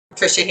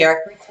Patricia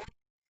here.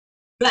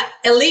 But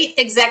elite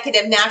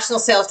executive national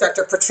sales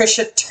director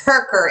Patricia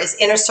Turker is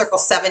inner circle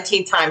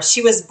 17 times.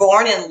 She was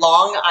born in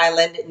Long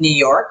Island, New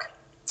York.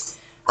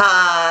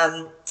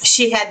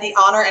 She had the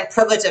honor and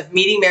privilege of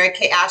meeting Mary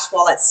Kay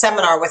Ashwell at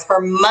seminar with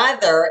her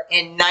mother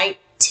in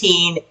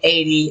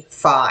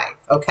 1985.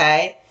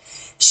 Okay.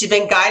 She's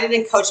been guided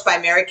and coached by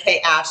Mary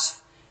Kay Ash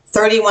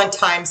 31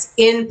 times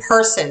in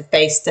person,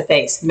 face to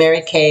face.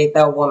 Mary Kay,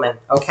 the woman.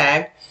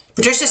 Okay.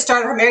 Patricia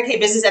started her Mary Kay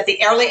business at the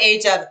early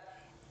age of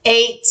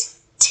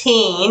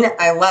 18.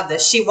 I love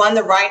this. She won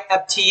the right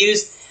up to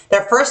use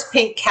their first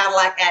pink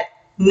Cadillac at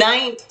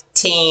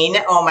 19.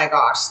 Oh my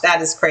gosh,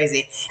 that is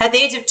crazy. At the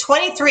age of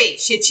 23,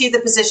 she achieved the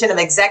position of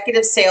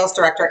executive sales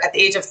director at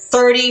the age of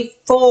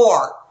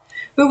 34.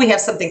 Ooh, we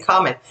have something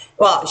common.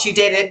 Well, you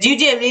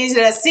debuted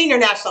as a senior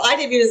national. I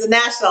debuted as a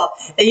national,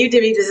 and you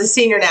debuted as a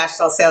senior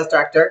national sales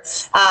director.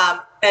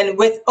 And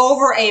with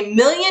over $1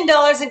 million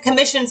in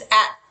commissions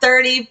at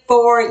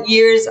 34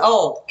 years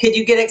old. Could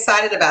you get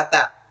excited about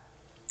that?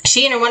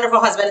 She and her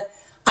wonderful husband,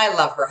 I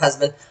love her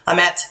husband,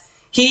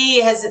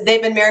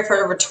 they've been married for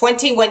over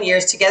 21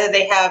 years. Together,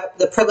 they have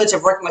the privilege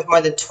of working with more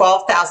than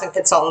 12,000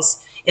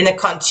 consultants in the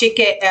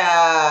Conchique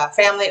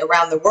family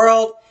around the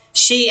world.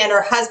 She and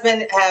her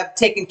husband have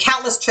taken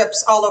countless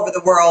trips all over the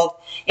world.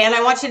 And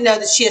I want you to know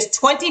that she has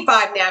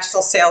 25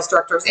 national sales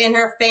directors in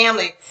her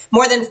family,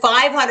 more than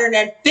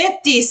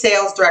 550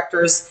 sales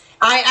directors.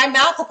 I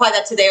multiply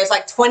that today. It was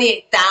like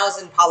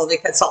 28,000 probably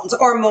consultants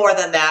or more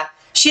than that.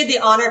 She had the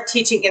honor of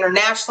teaching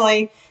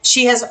internationally.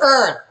 She has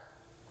earned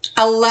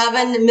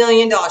 $11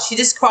 million. She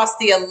just crossed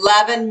the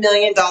 $11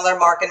 million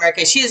mark in Mary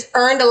Kay. She has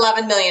earned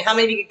 $11 million. How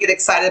many of you could get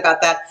excited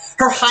about that?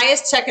 Her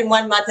highest check in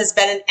 1 month has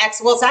been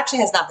well, it actually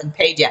has not been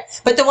paid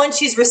yet, but the one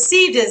she's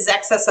received is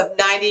excess of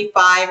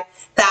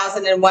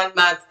 $95,000 in 1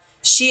 month.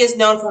 She is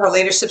known for her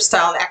leadership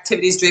style and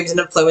activities, dreams, and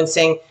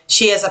influencing.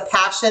 She has a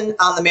passion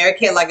on the Mary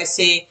Kay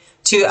legacy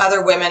to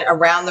other women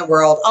around the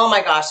world. Oh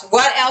my gosh,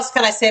 what else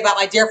can I say about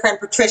my dear friend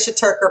Patricia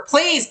Turker?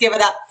 Please give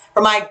it up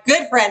for my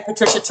good friend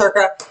Patricia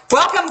Turker.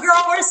 Welcome,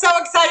 girl. We're so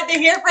excited to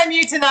hear from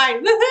you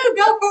tonight. Woohoo,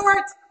 go for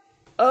it.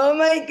 Oh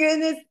my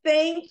goodness,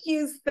 thank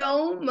you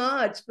so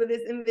much for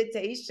this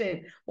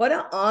invitation. What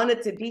an honor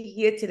to be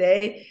here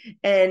today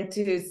and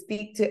to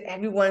speak to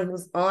everyone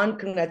who's on.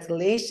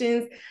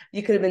 Congratulations.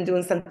 You could have been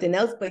doing something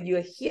else, but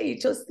you're here. You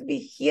chose to be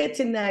here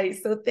tonight.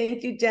 So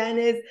thank you,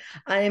 Janice.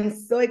 I am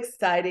so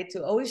excited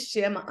to always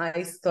share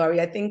my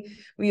story. I think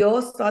we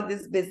all start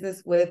this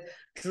business with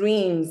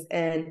dreams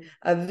and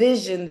a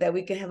vision that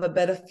we can have a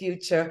better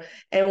future.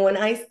 And when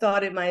I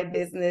started my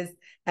business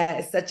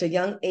at such a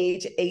young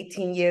age,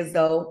 18 years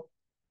old,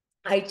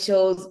 I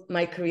chose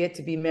my career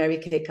to be Mary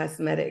Kay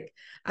Cosmetic.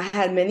 I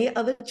had many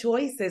other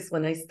choices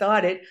when I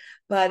started,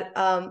 but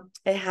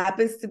it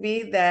happens to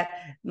be that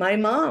my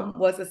mom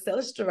was a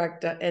sales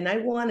director and I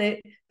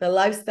wanted the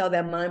lifestyle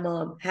that my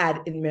mom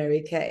had in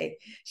Mary Kay.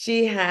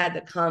 She had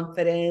the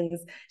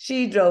confidence,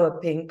 she drove a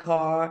pink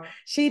car,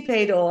 she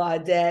paid all our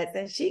debts,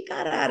 and she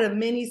got out of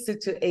many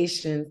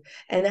situations.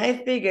 And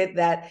I figured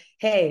that,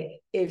 hey,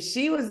 if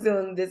she was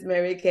doing this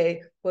Mary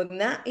Kay, with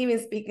not even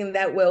speaking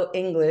that well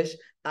English,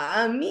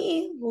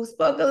 me, who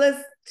spoke a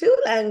less two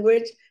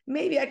language,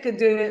 maybe I could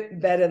do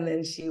it better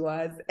than she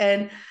was.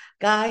 And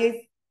guys,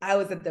 I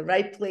was at the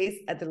right place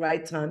at the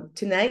right time.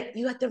 Tonight,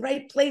 you're at the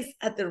right place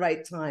at the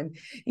right time.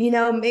 You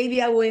know,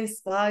 maybe I will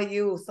inspire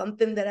you.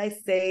 Something that I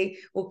say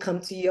will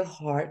come to your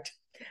heart.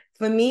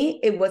 For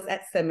me, it was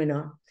at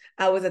seminar.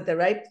 I was at the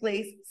right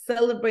place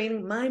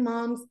celebrating my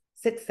mom's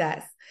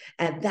success.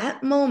 At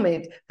that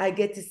moment, I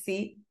get to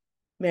see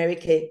Mary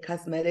Kay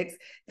Cosmetics,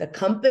 the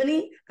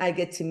company. I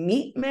get to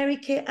meet Mary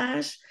Kay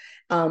Ash.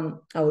 I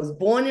was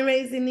born and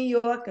raised in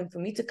New York, and for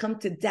me to come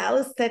to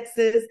Dallas,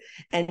 Texas,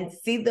 and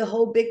see the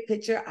whole big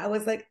picture, I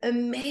was like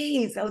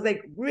amazed. I was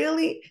like,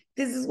 really?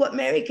 This is what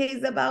Mary Kay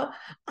is about?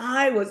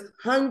 I was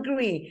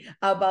hungry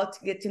about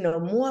to get to know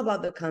more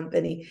about the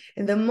company.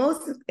 And the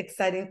most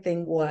exciting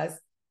thing was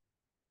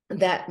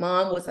that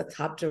mom was a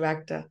top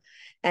director.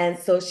 And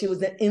so she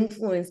was an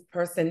influence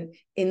person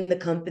in the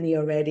company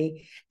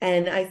already.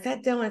 And I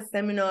sat down at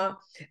seminar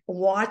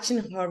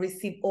watching her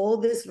receive all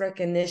this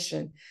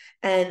recognition.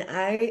 And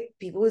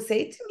people would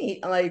say to me,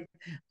 like,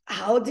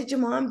 how did your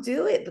mom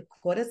do it? The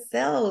court of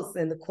sales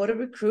and the court of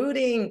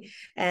recruiting.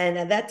 And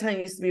at that time,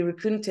 it used to be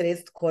recruiting,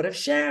 today's the court of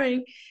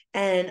sharing.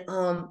 And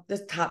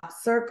the top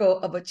circle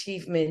of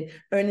achievement,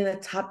 earning a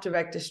top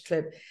director's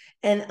trip.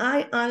 And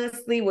I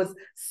honestly was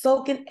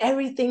soaking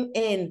everything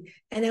in.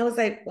 And I was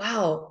like,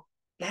 wow,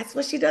 that's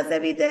what she does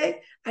every day.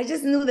 I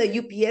just knew that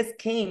UPS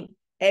came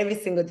every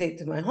single day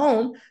to my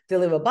home,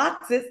 deliver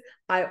boxes.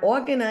 I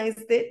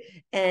organized it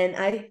and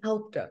I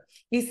helped her.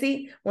 You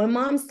see, when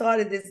mom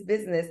started this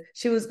business,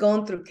 she was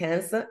going through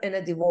cancer and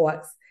a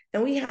divorce.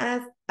 And we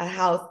had a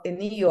house in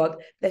New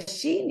York that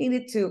she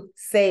needed to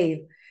save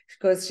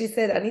because she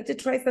said, I need to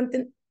try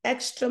something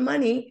extra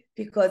money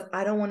because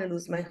I don't want to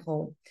lose my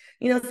home.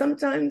 You know,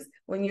 sometimes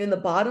when you're in the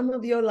bottom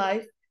of your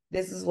life,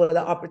 this is where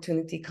the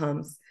opportunity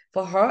comes.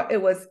 For her,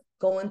 it was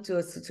going to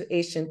a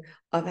situation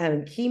of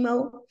having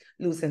chemo,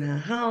 losing her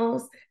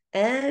house,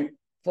 and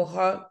for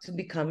her to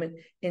be coming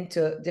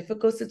into a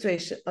difficult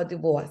situation, a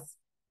divorce.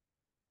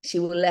 She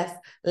was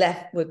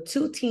left with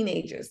two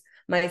teenagers,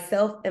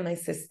 myself and my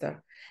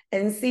sister.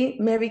 And see,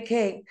 Mary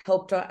Kay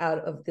helped her out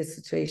of this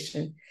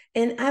situation.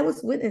 And I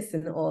was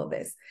witnessing all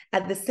this.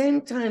 At the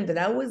same time that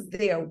I was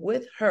there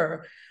with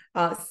her,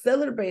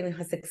 celebrating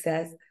her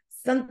success,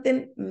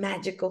 something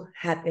magical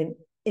happened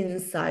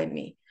inside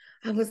me.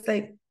 I was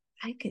like,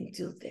 I can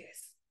do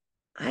this.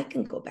 I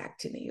can go back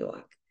to New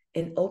York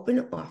and open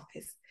an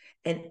office,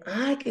 and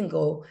I can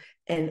go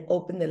and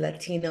open the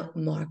Latino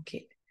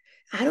market.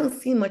 I don't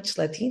see much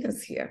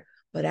Latinas here,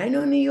 but I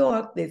know New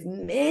York, there's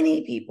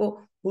many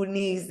people who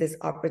needs this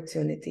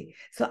opportunity.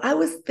 So I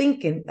was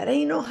thinking, but I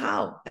didn't know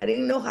how. I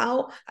didn't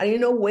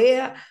know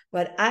where,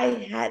 but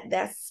I had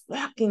that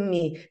spark in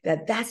me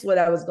that that's what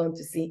I was going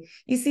to see.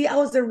 You see, I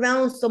was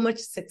around so much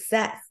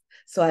success.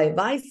 So I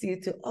advise you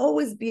to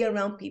always be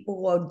around people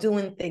who are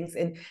doing things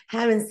and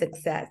having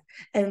success.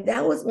 And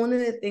that was one of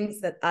the things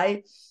that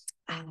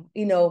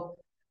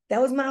that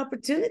was my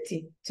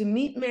opportunity to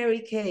meet Mary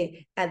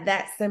Kay at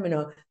that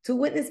seminar, to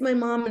witness my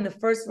mom in the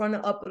first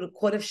runner-up of the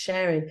Court of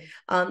Sharon,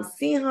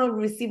 seeing her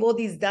receive all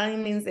these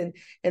diamonds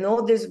and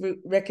all this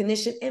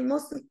recognition, and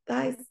most of the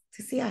guys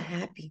to see her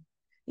happy.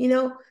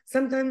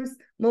 Sometimes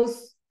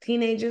most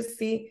teenagers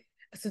see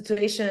a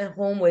situation at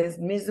home where it's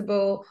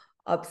miserable,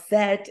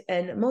 upset,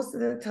 and most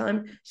of the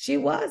time she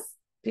was,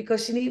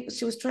 because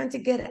she was trying to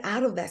get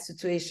out of that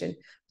situation.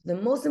 The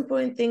most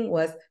important thing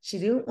was she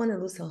didn't want to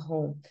lose her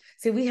home.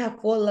 See, we have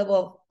 4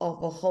 levels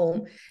of a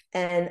home,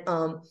 and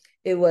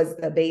it was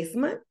the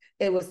basement,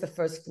 it was the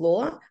first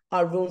floor,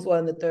 our rooms were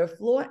on the 3rd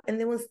floor, and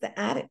there was the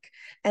attic.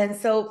 And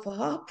so for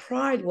her,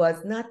 pride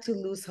was not to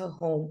lose her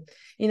home.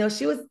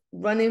 She was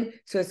running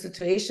to a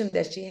situation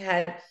that she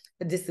had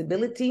a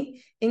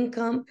disability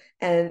income,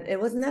 and it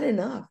was not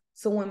enough.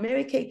 So when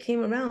Mary Kay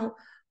came around,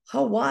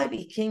 her why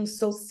became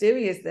so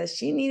serious that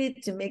she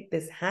needed to make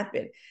this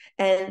happen.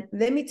 And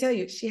let me tell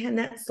you, she had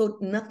not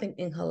sold nothing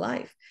in her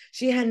life.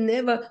 She had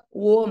never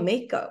wore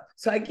makeup.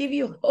 So I give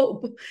you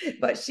hope,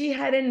 but she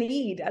had a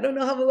need. I don't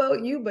know how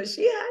about you, but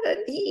she had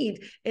a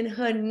need, and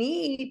her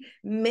need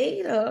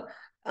made her,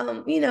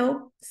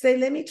 say,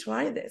 let me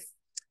try this.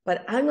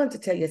 But I'm going to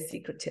tell you a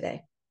secret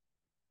today.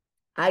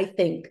 I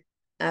think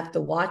after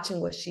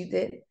watching what she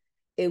did,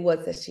 it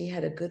was that she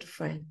had a good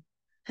friend.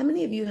 How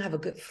many of you have a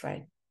good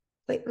friend?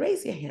 Like,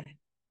 raise your hand.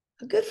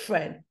 A good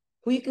friend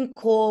who you can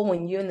call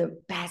when you're in a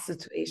bad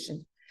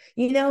situation.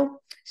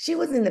 She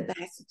was in a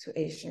bad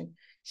situation.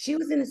 She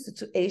was in a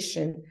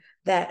situation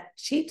that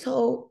she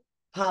told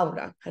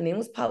Paula, her name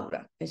was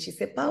Paula, and she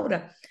said,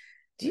 Paula,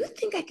 do you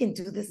think I can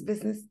do this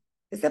business?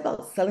 It's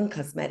about selling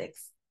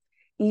cosmetics.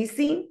 And you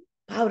see,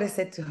 Paula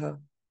said to her,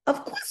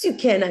 of course you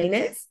can,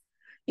 Inez.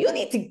 You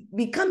need to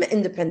become an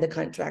independent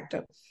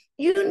contractor.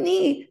 You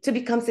need to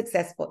become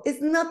successful.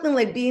 It's nothing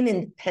like being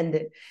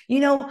independent.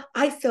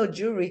 I sell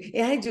jewelry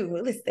and I do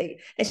real estate.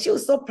 And she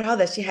was so proud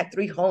that she had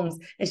 3 homes.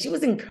 And she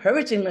was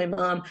encouraging my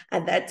mom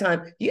at that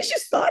time, you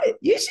should start it.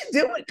 You should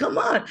do it. Come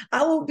on.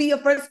 I will be your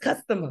first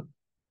customer.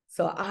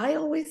 So I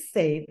always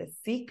say the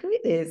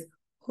secret is,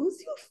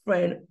 who's your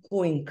friend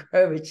who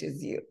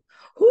encourages you?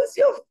 Who's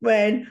your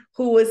friend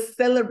who will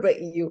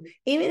celebrate you?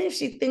 Even if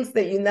she thinks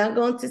that you're not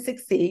going to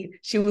succeed,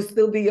 she will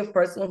still be your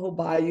first one who'll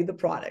buy you the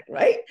product,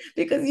 right?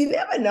 Because you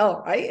never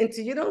know, right?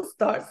 Until you don't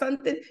start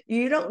something,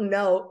 you don't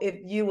know if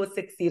you will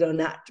succeed or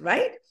not,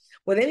 right?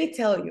 Well, let me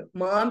tell you,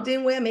 mom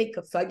didn't wear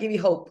makeup, so I give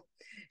you hope.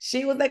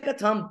 She was like a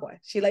tomboy.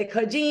 She liked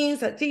her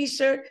jeans, her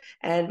t-shirt.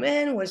 And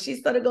man, when she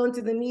started going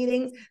to the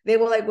meetings, they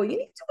were like, well, you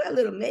need to wear a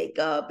little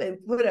makeup and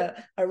put a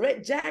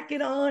red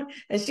jacket on.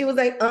 And she was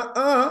like,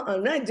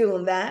 I'm not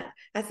doing that.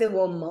 I said,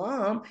 well,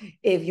 mom,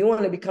 if you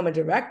want to become a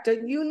director,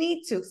 you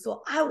need to.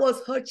 So I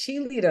was her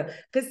cheerleader.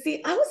 Because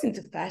see, I was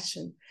into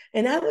fashion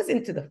and I was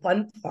into the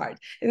fun part.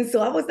 And so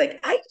I was like,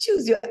 I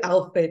choose your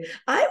outfit.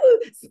 I will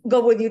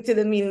go with you to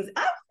the meetings.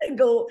 I want to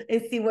go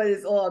and see what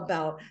it's all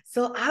about.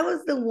 So I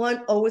was the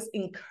one always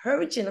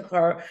encouraging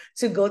her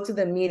to go to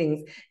the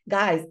meetings.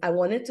 Guys, I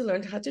wanted to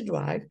learn how to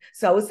drive.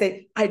 So I would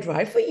say, I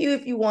drive for you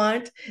if you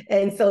want.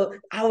 And so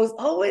I was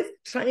always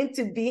trying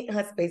to be in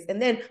her space. And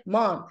then,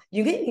 mom,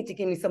 you need to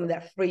give me some of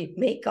that free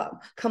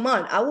makeup. Come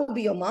on, I will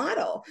be your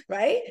model,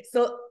 right?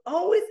 So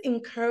always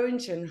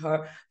encouraging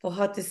her for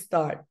her to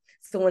start.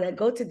 So when I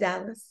go to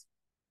Dallas,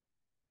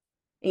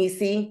 and you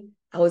see,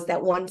 I was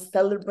that one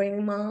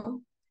celebrating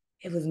mom.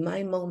 It was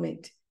my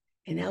moment.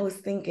 And I was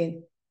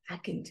thinking, I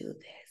can do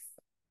this.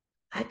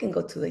 I can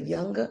go to the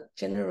younger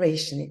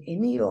generation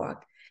in New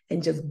York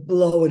and just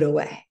blow it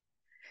away.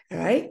 All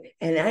right.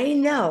 And I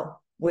know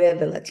where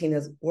the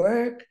Latinas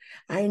work.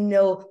 I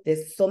know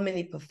there's so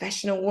many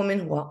professional women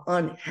who are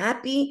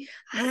unhappy.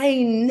 I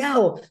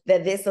know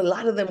that there's a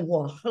lot of them who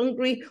are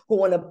hungry, who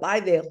want to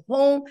buy their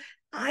home.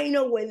 I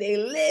know where they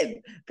live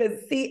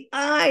because, see,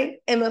 I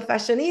am a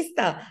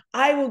fashionista.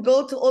 I will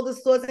go to all the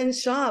stores and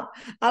shop.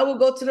 I will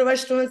go to the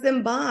restaurants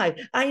and buy.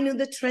 I knew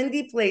the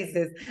trendy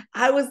places.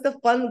 I was the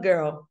fun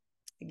girl.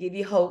 I give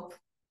you hope.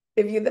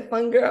 if you're the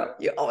fun girl,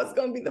 you're always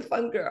going to be the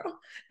fun girl.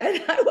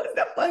 And I was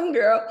the fun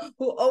girl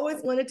who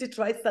always wanted to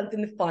try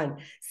something fun.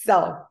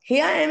 So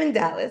here I am in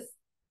Dallas.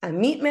 I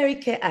meet Mary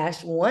Kay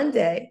Ash one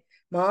day.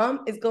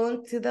 Mom is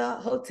going to the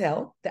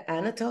hotel, the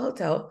Anatole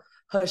Hotel.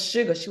 Her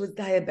sugar, she was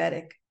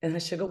diabetic, and her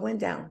sugar went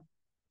down.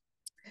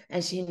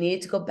 And she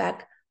needed to go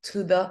back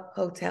to the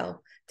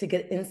hotel to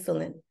get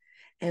insulin.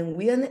 And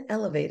we on the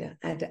elevator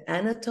at the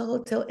Anatole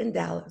Hotel in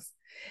Dallas.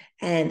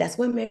 And that's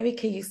where Mary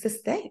Kay used to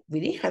stay. We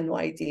didn't have no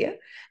idea.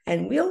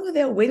 And we over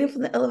there waiting for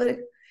the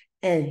elevator.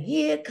 And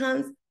here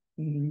comes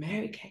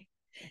Mary Kay.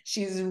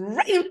 She's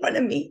right in front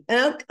of me.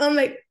 And I'm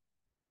like,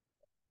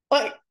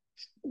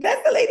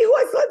 that's the lady who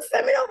I saw at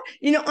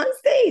seminar, on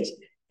stage.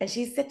 And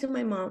she said to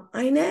my mom,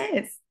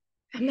 Inez.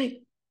 I'm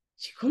like,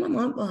 she called my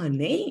mom by her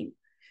name.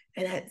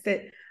 And I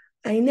said,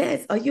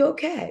 Inez, are you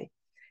okay?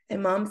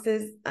 And mom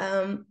says,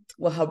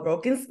 well, her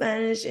broken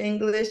Spanish,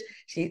 English,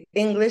 she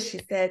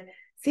said,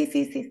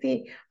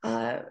 see,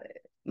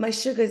 my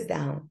sugar's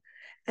down.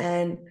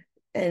 And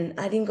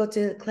I didn't go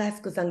to class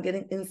because I'm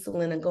getting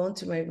insulin and going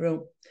to my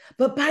room.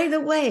 But by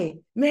the way,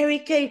 Mary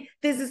Kay,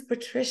 this is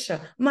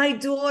Patricia, my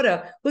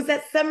daughter, who's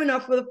at seminar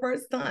for the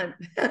first time.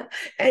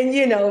 And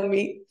you know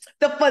me,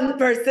 the fun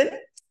person.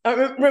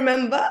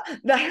 Remember,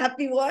 the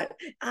happy one.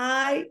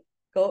 I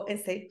go and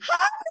say,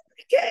 hi,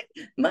 Mary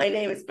Kay. My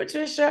name is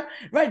Patricia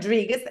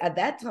Rodriguez at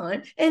that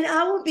time, and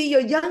I will be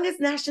your youngest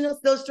national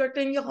sales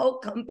director in your whole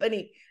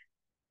company.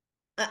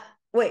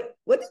 Wait,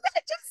 what did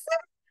that just say?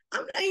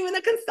 I'm not even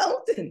a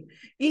consultant.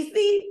 You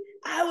see,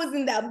 I was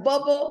in that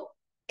bubble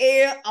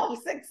air of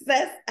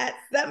success at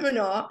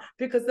seminar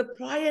because the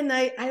prior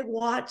night I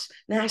watched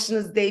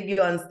National's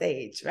debut on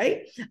stage,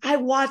 right? I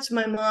watched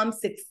my mom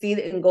succeed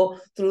and go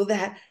through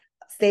that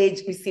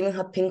stage receiving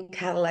her pink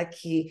Cadillac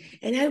key.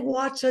 And I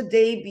watched her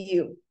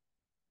debut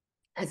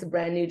as a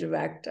brand new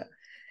director.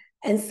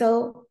 And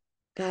so,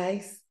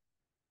 guys,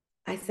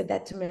 I said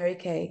that to Mary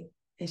Kay,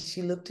 and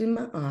she looked in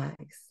my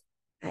eyes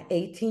at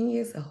 18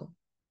 years old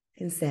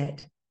and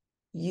said,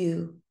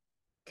 you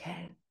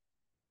can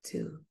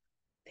do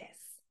this.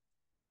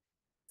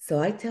 So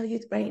I tell you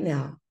right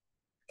now,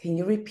 can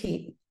you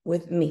repeat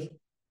with me?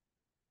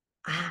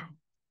 I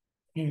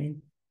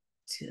can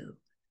do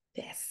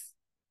this.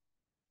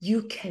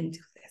 You can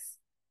do this.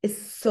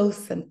 It's so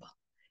simple.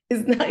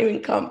 It's not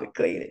even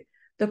complicated.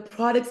 The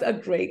products are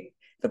great.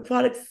 The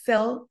products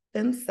sell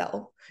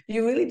themselves.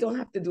 You really don't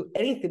have to do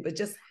anything but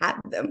just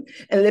have them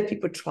and let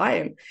people try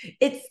them.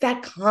 It's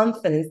that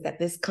confidence that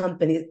this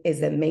company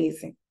is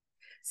amazing.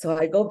 So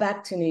I go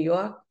back to New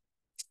York,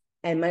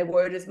 and my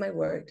word is my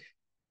word,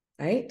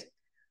 right?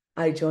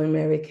 I joined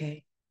Mary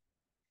Kay.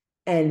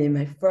 And in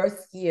my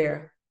first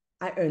year,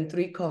 I earned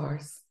 3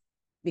 cars,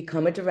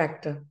 become a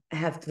director. I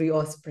have 3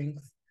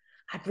 offsprings.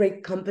 I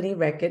break company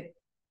record.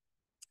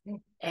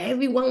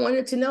 Everyone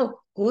wanted to know,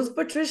 who's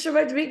Patricia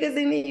Rodriguez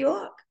in New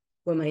York?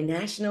 Well, my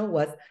national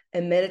was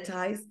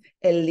Emeritus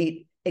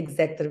Elite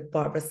Executive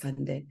Barbara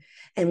Sunday.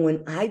 And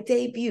when I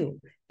debuted,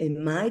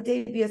 in my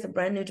debut as a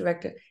brand new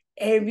director,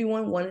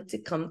 everyone wanted to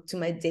come to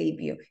my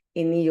debut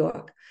in New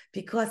York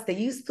because they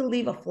used to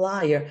leave a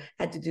flyer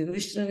at the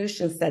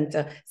distribution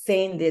center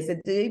saying there's a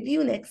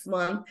debut next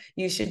month.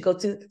 You should go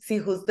to see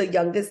who's the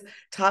youngest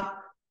top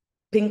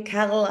pink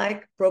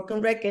Cadillac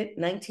broken record,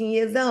 19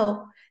 years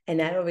old. And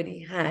I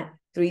already had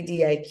 3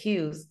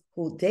 DIQs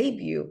who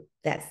debuted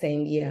that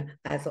same year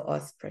as an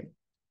offspring.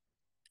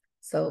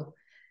 So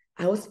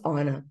I was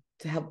honored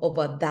to have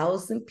over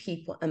 1,000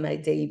 people on my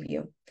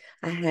debut.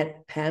 I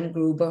had Pam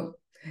Gruber,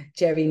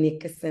 Jerry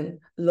Nickerson,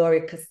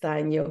 Lori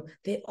Castano.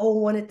 They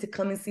all wanted to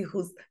come and see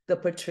who's the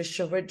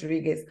Patricia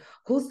Rodriguez,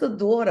 who's the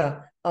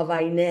daughter of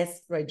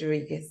Inez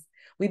Rodriguez.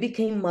 We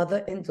became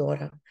mother and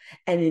daughter.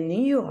 And in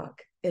New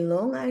York, in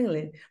Long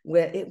Island,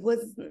 where it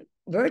was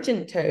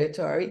virgin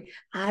territory,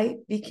 I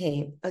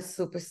became a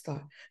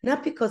superstar.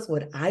 Not because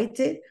what I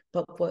did,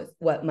 but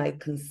what my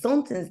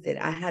consultants did.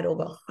 I had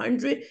over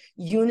 100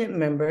 unit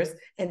members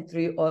and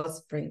 3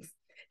 offsprings.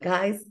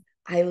 Guys,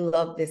 I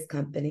love this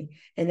company.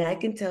 And I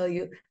can tell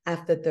you,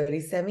 after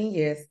 37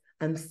 years,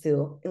 I'm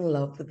still in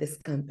love with this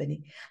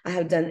company. I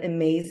have done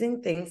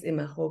amazing things in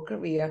my whole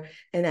career,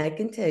 and I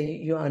can tell you,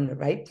 you're on the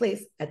right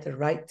place at the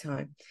right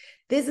time.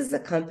 This is a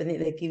company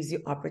that gives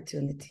you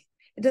opportunity.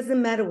 It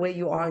doesn't matter where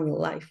you are in your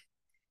life.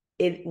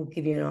 It will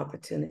give you an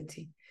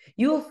opportunity.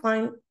 You will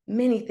find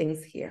many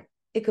things here.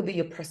 It could be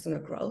your personal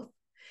growth.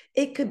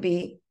 It could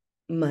be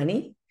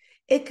money.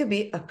 It could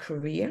be a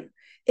career.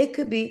 It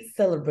could be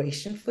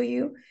celebration for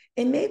you.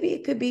 And maybe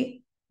it could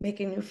be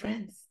making new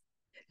friends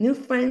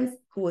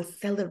who will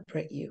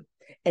celebrate you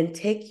and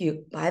take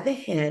you by the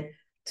hand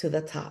to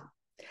the top.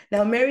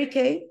 Now, Mary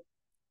Kay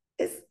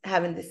is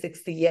having the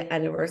 60-year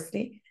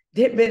anniversary.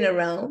 They've been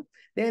around.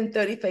 They're in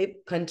 35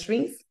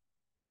 countries,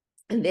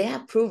 and they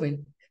have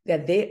proven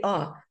that they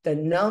are the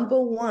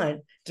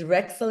 #1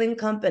 direct selling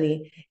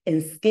company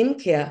in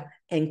skincare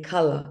and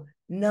color.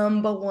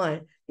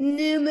 #1.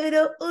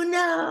 Numero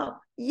uno.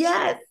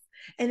 Yes.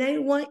 And I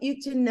want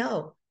you to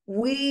know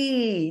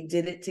we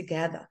did it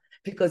together.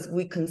 because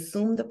we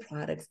consume the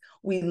products.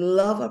 We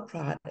love our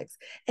products.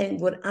 And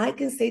what I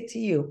can say to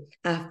you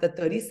after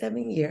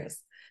 37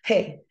 years,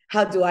 hey,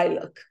 how do I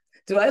look?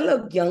 Do I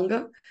look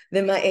younger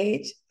than my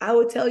age? I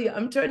will tell you,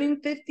 I'm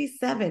turning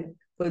 57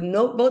 with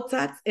no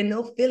Botox and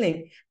no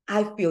filling.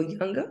 I feel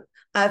younger.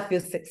 I feel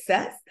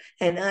success,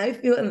 and I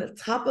feel in the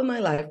top of my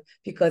life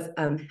because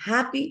I'm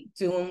happy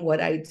doing what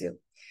I do.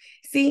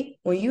 See,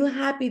 when you're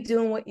happy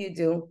doing what you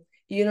do,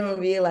 you don't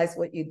realize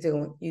what you're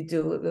doing. You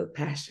do it with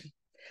passion.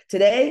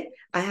 Today,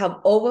 I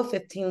have over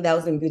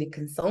 15,000 beauty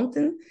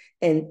consultants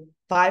in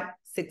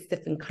 6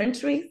 different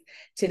countries.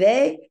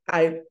 Today,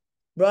 I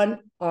run an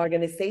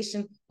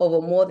organization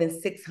over more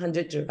than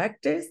 600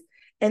 directors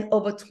and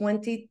over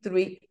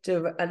 23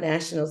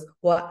 nationals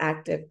who are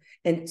active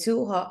and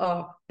 2 who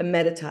are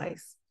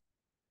emeritus.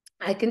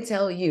 I can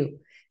tell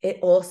you, it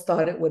all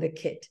started with a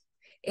kit.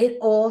 It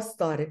all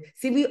started.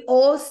 See, we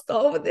all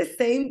start with the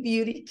same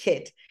beauty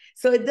kit.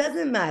 So it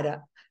doesn't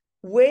matter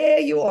where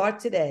you are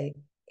today.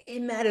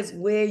 It matters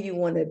where you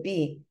want to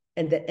be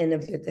at the end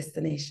of your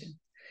destination.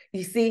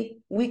 You see,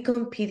 we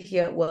compete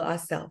here with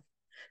ourselves.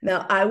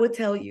 Now, I would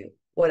tell you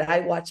what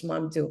I watch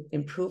mom do: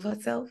 improve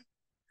herself,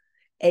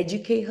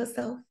 educate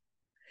herself,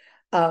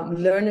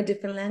 learn a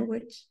different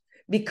language,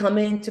 become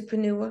an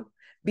entrepreneur,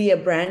 be a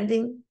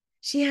branding.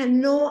 She had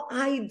no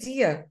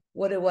idea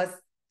what it was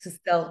to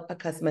sell a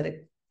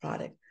cosmetic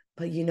product.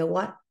 But you know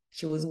what?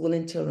 She was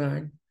willing to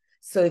learn.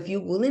 So if you're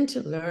willing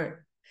to learn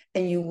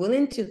and you're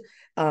willing to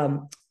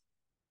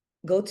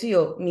go to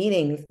your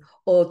meetings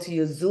or to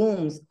your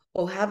Zooms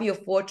or have your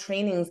 4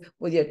 trainings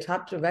with your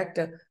top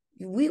director,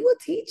 we will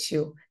teach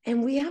you.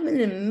 And we have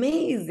an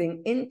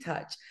amazing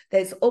InTouch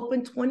that is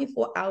open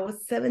 24 hours,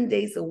 7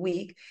 days a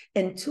week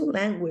in 2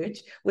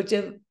 languages, which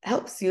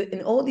helps you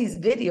in all these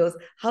videos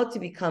how to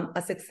become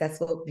a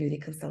successful beauty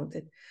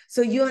consultant.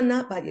 So you are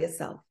not by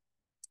yourself.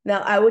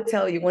 Now, I would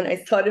tell you, when I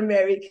started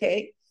Mary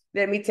Kay,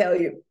 let me tell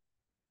you,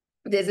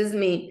 this is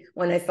me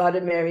when I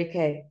started Mary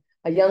Kay,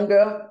 a young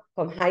girl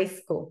from high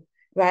school,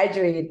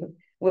 graduating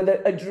with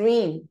a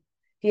dream.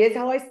 Here's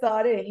how I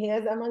started, and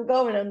here's how I'm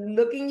going. I'm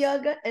looking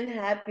younger and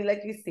happy,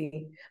 like you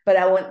see. But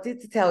I wanted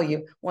to tell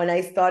you, when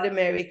I started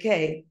Mary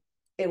Kay,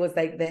 it was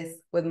like this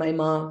with my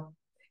mom.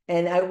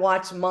 And I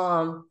watched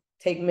mom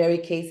take Mary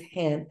Kay's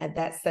hand at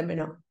that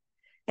seminar.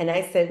 And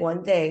I said,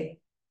 one day,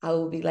 I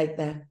will be like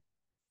that.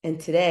 And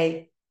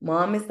today,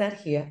 mom is not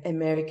here, and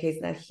Mary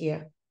Kay's not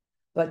here.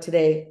 But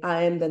today,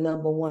 I am the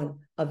number 1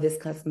 of this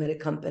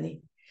cosmetic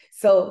company.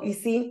 So you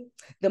see,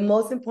 the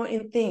most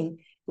important thing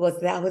was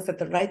that I was at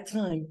the right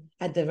time,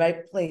 at the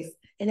right place.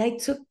 And I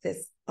took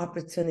this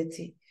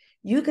opportunity.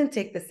 You can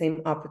take the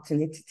same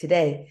opportunity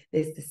today.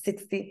 There's the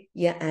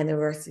 60-year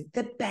anniversary,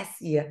 the best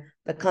year.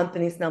 The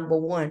company's number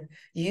 1.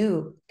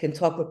 You can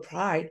talk with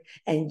pride,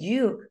 and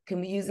you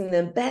can be using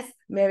the best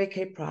Mary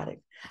Kay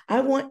product. I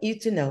want you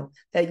to know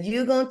that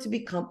you're going to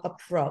become a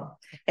pro,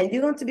 and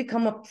you're going to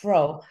become a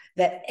pro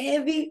that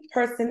every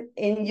person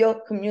in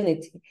your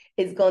community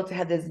is going to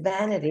have this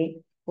vanity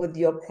with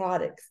your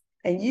products,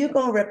 and you're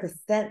going to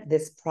represent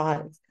this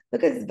product.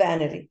 Look at this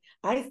vanity.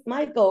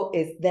 My goal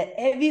is that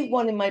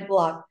everyone in my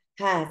block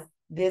has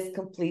this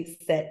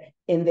complete set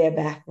in their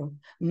bathroom.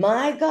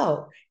 My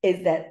goal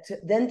is that to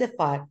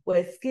identify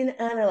with a skin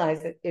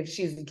analyzer if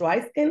she's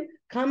dry skin,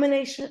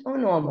 combination, or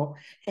normal.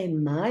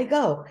 And my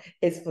goal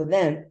is for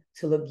them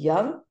to look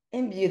young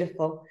and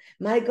beautiful.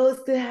 My goal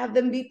is to have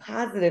them be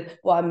positive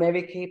for our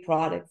Mary Kay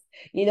products.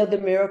 You know, the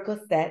Miracle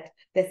Set,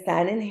 the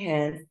Sign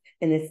Enhance,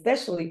 and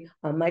especially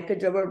a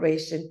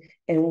microdermabrasion.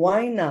 And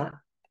why not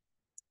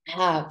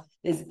have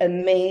this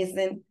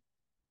amazing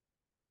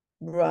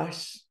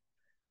brush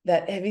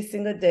that every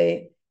single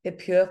day it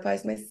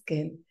purifies my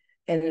skin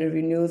and it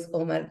renews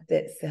all my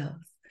dead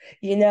cells.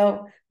 You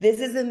know,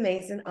 this is an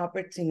amazing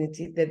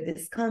opportunity that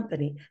this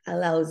company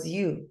allows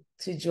you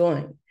to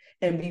join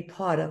and be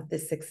part of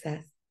this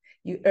success.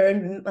 You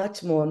earn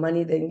much more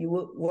money than you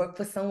would work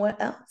for somewhere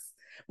else.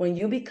 When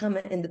you become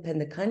an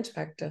independent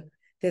contractor,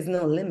 there's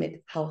no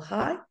limit how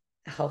high,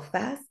 how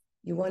fast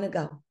you want to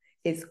go.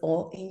 It's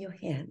all in your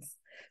hands.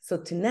 So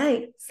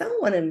tonight,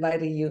 someone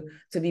invited you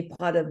to be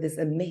part of this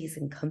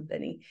amazing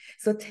company.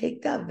 So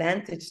take the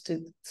advantage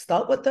to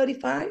start with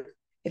 35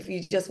 if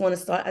you just want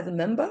to start as a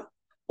member,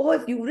 or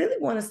if you really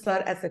want to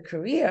start as a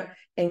career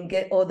and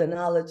get all the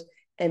knowledge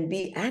and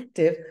be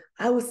active,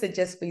 I would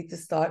suggest for you to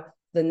start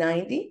the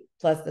 90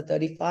 plus the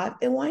 35,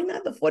 and why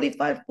not the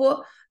 45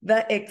 for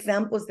the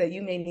examples that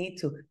you may need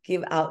to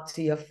give out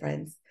to your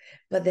friends.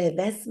 But the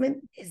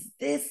investment is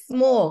this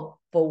small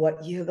for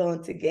what you're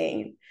going to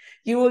gain.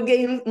 You will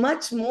gain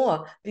much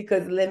more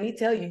because let me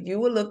tell you, you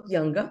will look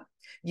younger,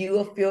 you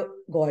will feel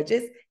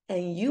gorgeous,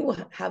 and you will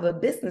have a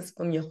business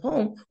from your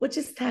home, which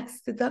is tax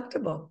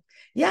deductible.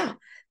 Yeah,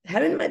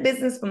 having my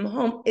business from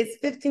home is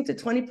 15 to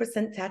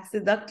 20% tax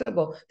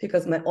deductible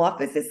because my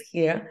office is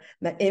here,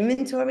 my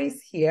inventory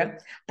is here.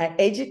 I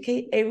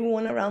educate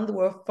everyone around the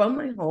world from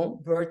my home,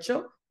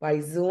 virtual, by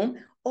Zoom,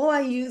 or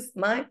I use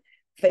my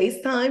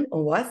FaceTime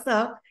or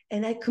WhatsApp,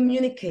 and I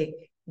communicate,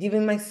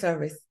 giving my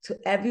service to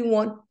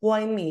everyone who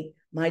I meet.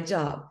 My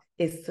job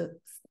is to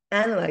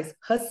analyze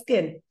her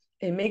skin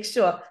and make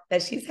sure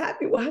that she's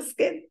happy with her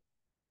skin,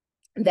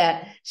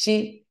 that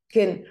she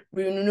can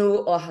renew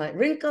all her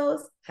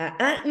wrinkles, her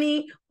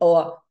acne,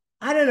 or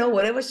I don't know,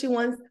 whatever she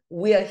wants.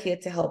 We are here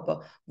to help her.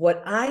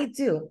 What I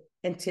do,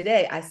 and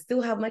today I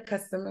still have my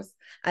customers,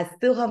 I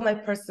still have my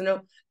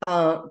personal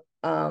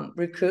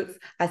recruits,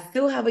 I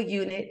still have a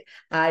unit.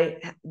 I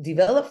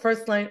develop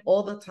first line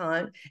all the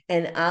time,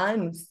 and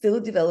I'm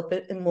still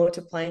developing and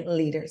multiplying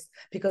leaders,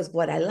 because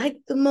what I like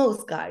the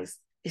most, guys,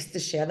 is to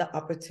share the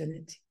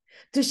opportunity.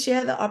 To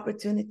share the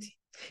opportunity.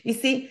 You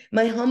see,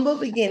 my humble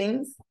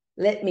beginnings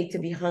led me to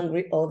be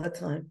hungry all the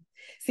time.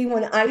 See,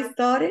 when I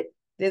started,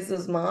 this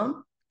was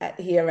mom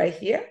right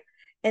here,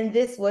 and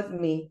this was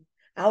me.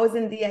 I was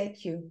in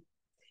DIQ.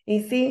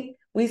 You see,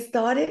 we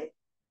started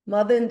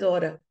mother and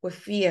daughter with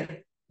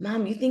fear.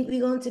 Mom, you think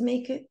we're going to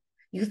make it?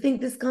 You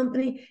think this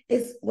company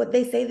is what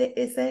they say that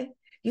it say?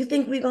 You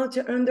think we're going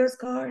to earn those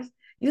cars?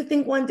 You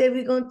think one day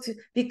we're going to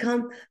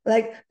become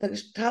like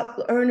the top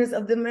earners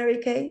of the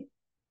Mary Kay?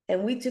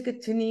 And we took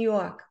it to New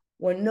York,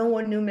 where no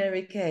one knew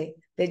Mary Kay.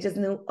 They just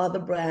knew other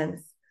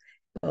brands.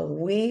 But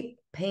we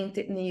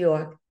painted New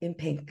York in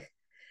pink.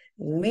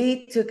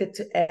 We took it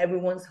to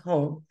everyone's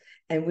home,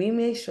 and we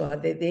made sure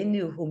that they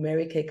knew who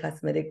Mary Kay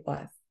Cosmetic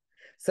was.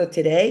 So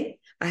today,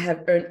 I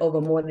have earned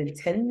over more than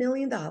 $10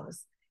 million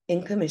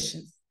in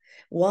commissions.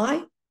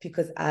 Why?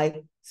 Because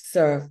I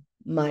serve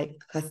my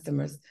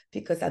customers,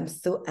 because I'm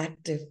still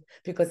active,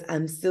 because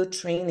I'm still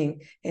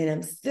training, and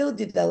I'm still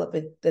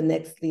developing the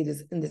next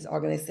leaders in this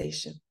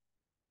organization.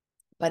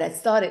 But I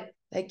started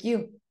like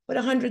you with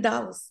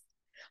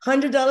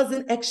 $100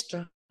 in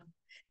extra.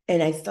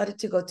 And I started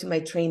to go to my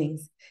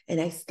trainings, and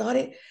I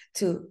started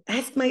to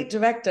ask my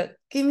director,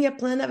 give me a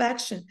plan of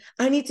action.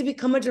 I need to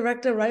become a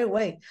director right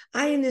away.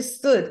 I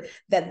understood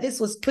that this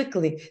was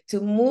quickly to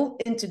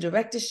move into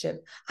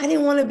directorship. I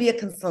didn't want to be a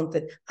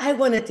consultant. I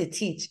wanted to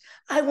teach.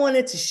 I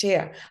wanted to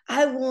share.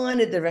 I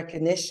wanted the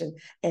recognition,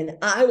 and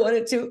I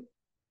wanted to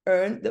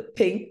earn the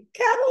pink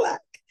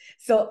Cadillac.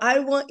 So I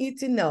want you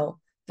to know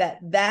that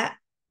that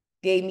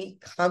gave me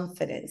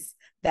confidence,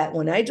 that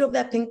when I drove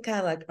that pink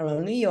Cadillac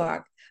around New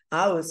York,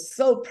 I was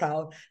so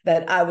proud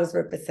that I was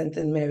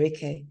representing Mary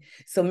Kay.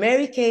 So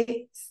Mary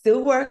Kay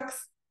still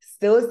works,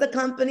 still is the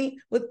company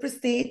with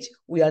prestige.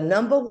 We are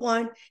number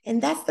one,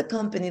 and that's the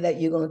company that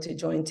you're going to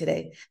join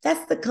today.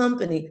 That's the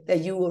company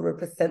that you will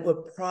represent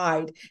with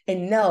pride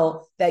and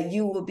know that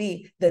you will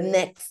be the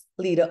next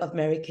leader of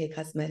Mary Kay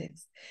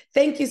Cosmetics.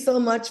 Thank you so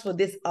much for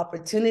this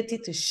opportunity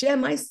to share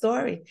my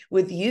story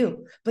with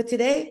you. But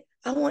today,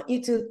 I want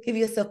you to give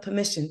yourself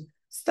permission.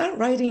 Start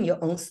writing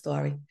your own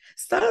story.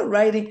 Start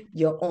writing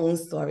your own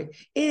story.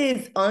 It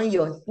is on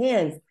your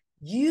hands.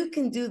 You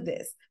can do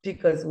this,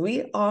 because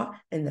we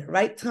are in the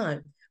right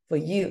time for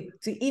you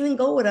to even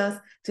go with us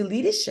to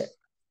leadership.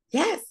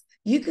 Yes,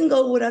 you can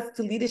go with us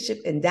to leadership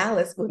in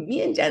Dallas, where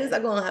me and Janice are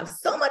going to have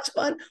so much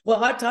fun with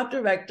our top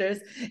directors.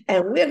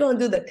 And we're going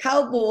to do the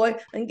cowboy.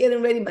 I'm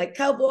getting ready my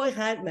cowboy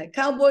hat, my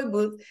cowboy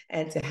boots,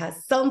 and to have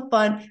some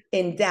fun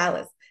in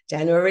Dallas.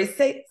 January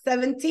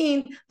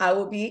 17th, I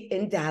will be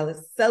in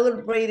Dallas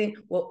celebrating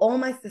with all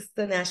my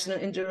sister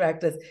national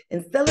directors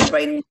and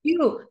celebrating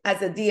you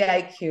as a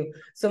DIQ.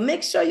 So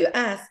make sure you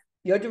ask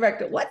your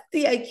director, what's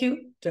DIQ?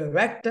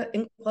 Director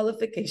in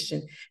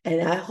Qualification.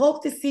 And I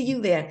hope to see you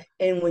there.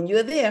 And when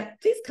you're there,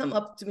 please come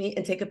up to me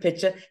and take a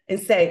picture and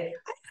say,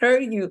 I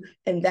heard you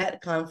in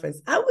that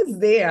conference. I was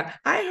there.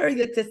 I heard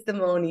your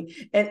testimony.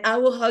 And I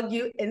will hug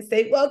you and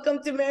say,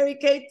 welcome to Mary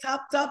Kay,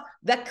 top,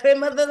 the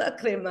crema de la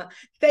crema.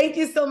 Thank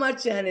you so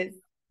much, Janice.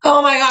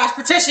 Oh my gosh,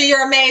 Patricia,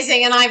 you're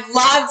amazing. And I've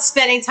loved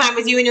spending time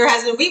with you and your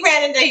husband. We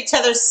ran into each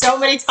other so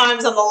many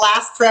times on the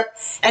last trip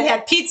and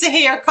had pizza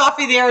here,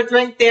 coffee there,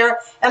 drink there.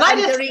 And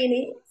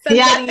Santorini.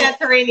 Yeah,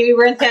 Santorini. We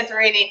were in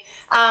Santorini.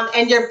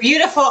 And you're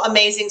beautiful,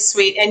 amazing,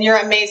 sweet, and your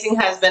amazing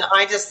husband.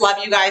 I just love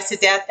you guys to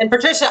death. And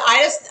Patricia,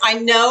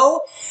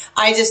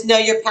 I just know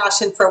your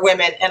passion for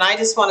women. And I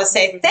just want to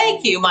say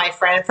thank you, my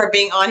friend, for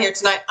being on here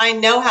tonight. I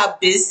know how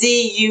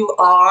busy you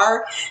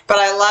are, but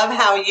I love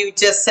how you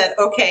just said,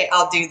 okay,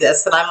 I'll do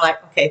this. And I'm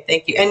like, okay,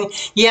 thank you. And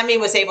Yemi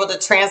was able to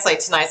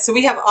translate tonight. So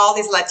we have all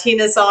these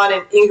Latinas on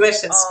in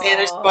English and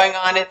Spanish going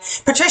on. And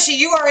Patricia,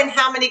 you are in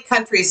how many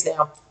countries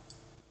now?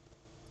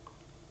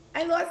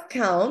 I lost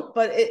count,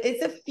 but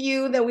it's a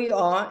few that we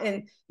are.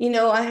 And,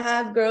 I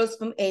have girls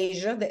from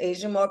Asia. The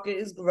Asian market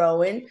is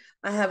growing.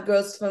 I have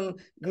girls from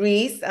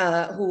Greece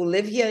who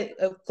live here,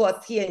 of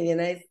course, here in the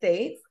United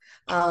States.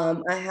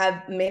 I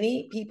have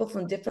many people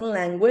from different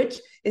language.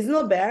 It's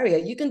no barrier.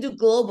 You can do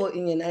global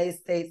in the United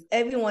States.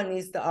 Everyone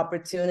needs the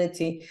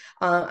opportunity.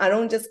 I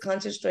don't just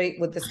concentrate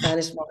with the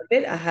Spanish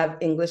market. I have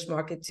English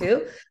market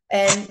too.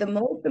 And the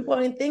most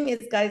important thing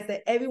is, guys,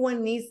 that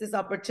everyone needs this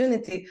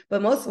opportunity.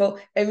 But most of all,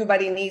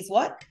 everybody needs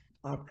what?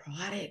 Our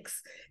products.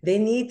 They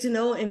need to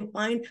know and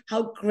find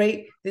how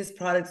great these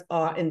products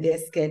are in their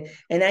skin.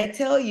 And I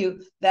tell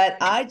you that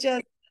I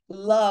just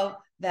love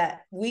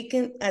that we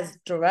can, as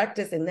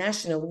directors and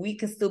national, we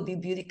can still be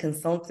beauty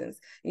consultants.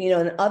 You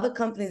know, in other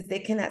companies, they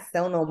cannot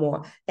sell no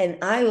more. And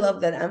I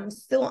love that I'm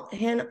still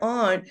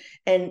hand-on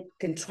and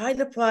can try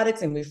the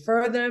products and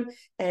refer them.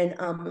 And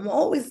I'm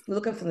always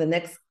looking for the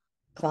next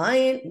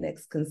client,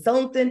 next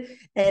consultant,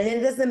 and it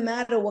doesn't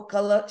matter what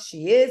color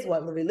she is,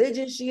 what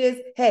religion she is.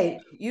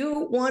 Hey,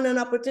 you want an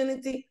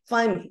opportunity?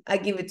 Find me. I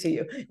give it to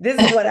you. This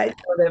is what I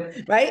tell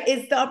them, right?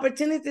 It's the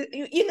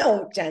opportunity. You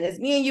know, Janice,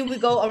 me and you, we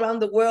go around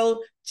the world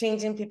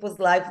changing people's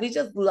lives. We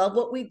just love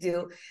what we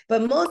do.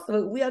 But most of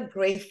it, we are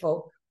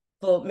grateful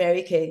for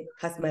Mary Kay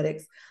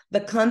Cosmetics.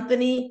 The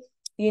company,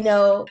 you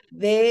know,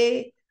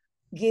 they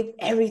give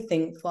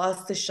everything for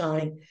us to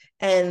shine.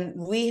 And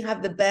we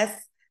have the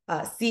best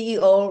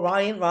CEO,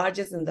 Ryan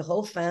Rogers, and the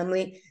whole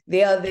family.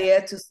 They are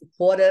there to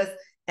support us.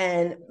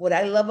 And what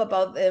I love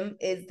about them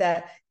is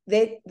that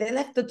they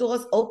left the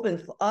doors open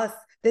for us.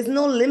 There's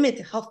no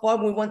limit how far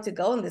we want to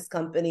go in this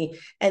company.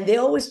 And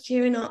they're always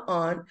cheering us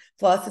on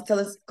for us to tell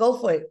us, go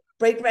for it,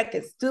 break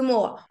records, do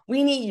more.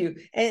 We need you.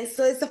 And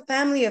so it's a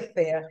family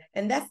affair.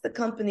 And that's the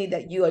company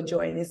that you are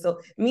joining. So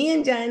me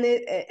and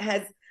Janet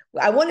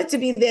I wanted to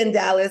be there in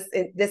Dallas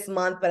this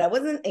month, but I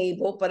wasn't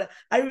able. But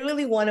I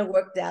really want to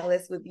work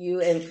Dallas with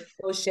you and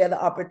we'll share the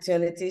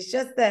opportunities.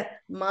 Just that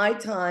my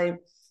time,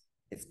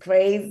 it's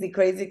crazy,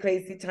 crazy,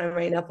 crazy time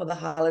right now for the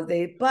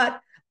holiday.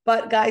 But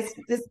guys,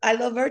 I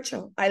love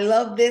virtual. I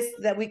love this,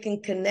 that we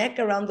can connect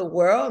around the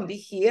world and be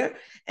here.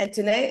 And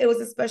tonight it was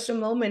a special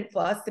moment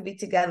for us to be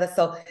together.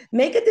 So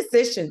make a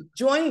decision,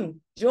 join,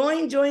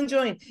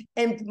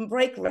 and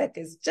break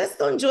records. Just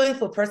don't join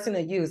for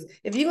personal use.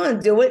 If you're going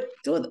to do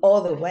it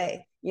all the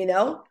way, you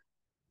know?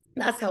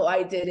 That's how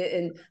I did it.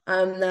 And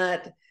I'm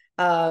not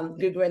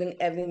regretting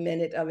every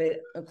minute of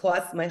it. Of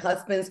course, my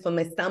husband's from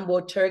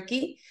Istanbul,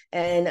 Turkey,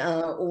 and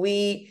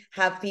we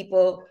have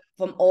people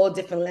from all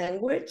different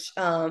language,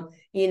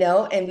 you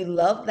know, and we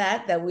love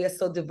that we are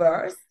so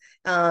diverse.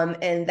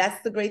 And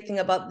that's the great thing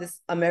about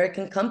this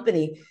American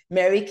company.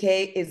 Mary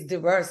Kay is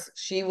diverse.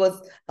 She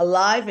was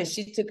alive and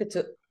she took it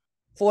to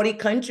 40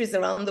 countries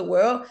around the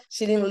world.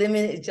 She didn't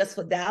limit it just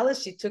for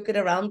Dallas. She took it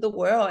around the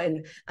world,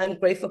 and I'm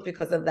grateful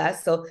because of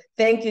that. So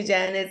thank you,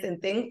 Janice,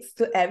 and thanks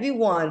to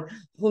everyone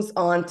who's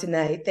on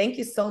tonight. Thank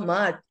you so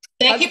much.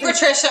 Thank you,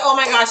 Patricia. Oh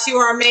my gosh, you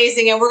are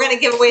amazing. And we're going to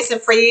give away some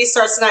free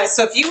e-starts tonight.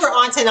 So if you were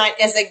on tonight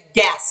as a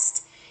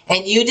guest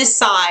and you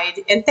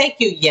decide, and thank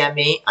you,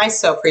 Yemi. I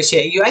so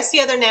appreciate you. I see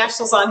other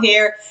nationals on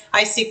here.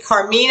 I see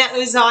Carmina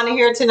who's on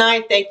here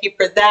tonight. Thank you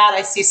for that.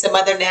 I see some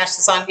other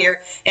nationals on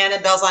here.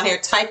 Annabelle's on here.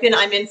 Type in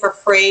I'm in for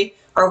free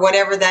or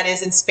whatever that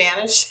is in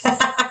Spanish.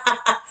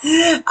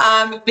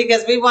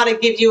 Because we want to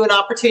give you an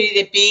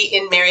opportunity to be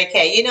in Mary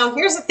Kay. You know,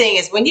 here's the thing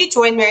is when you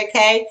join Mary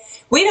Kay,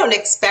 we don't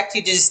expect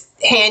you to just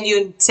hand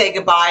you and say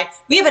goodbye.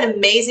 We have an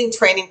amazing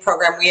training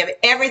program. We have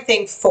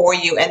everything for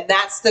you, and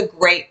that's the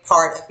great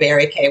part of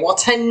Mary Kay. Well,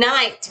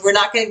 tonight, we're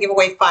not going to give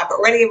away 5, but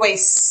we're going to give away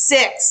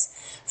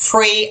 6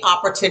 free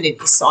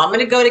opportunities. So I'm going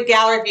to go to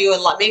gallery view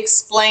and let me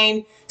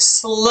explain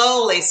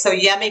slowly so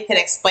Yemi can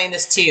explain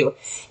this to you.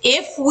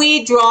 If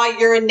we draw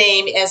your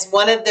name as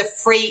one of the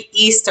free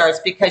e-starts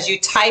because you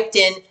typed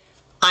in,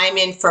 I'm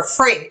in for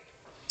free,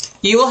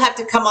 you will have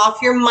to come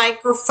off your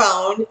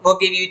microphone. We'll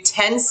give you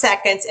 10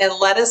 seconds and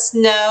let us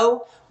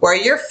know where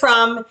you're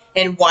from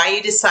and why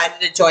you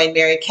decided to join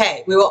Mary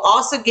Kay. We will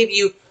also give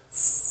you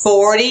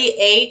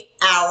 48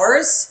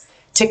 hours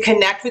to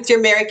connect with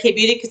your Mary Kay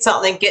beauty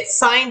consultant and get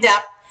signed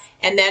up.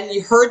 And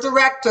then her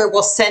director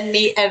will send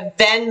me a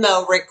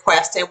Venmo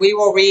request and we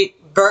will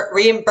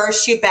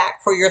reimburse you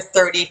back for your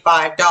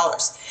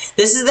 $35.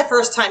 This is the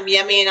first time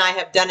Yemi and I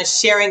have done a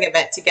sharing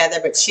event together,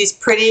 but she's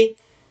pretty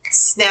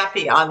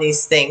snappy on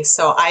these things,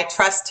 so I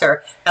trust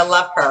her. I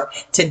love her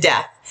to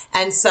death,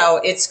 and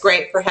so it's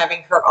great for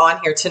having her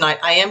on here tonight.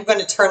 I am going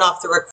to turn off the recording.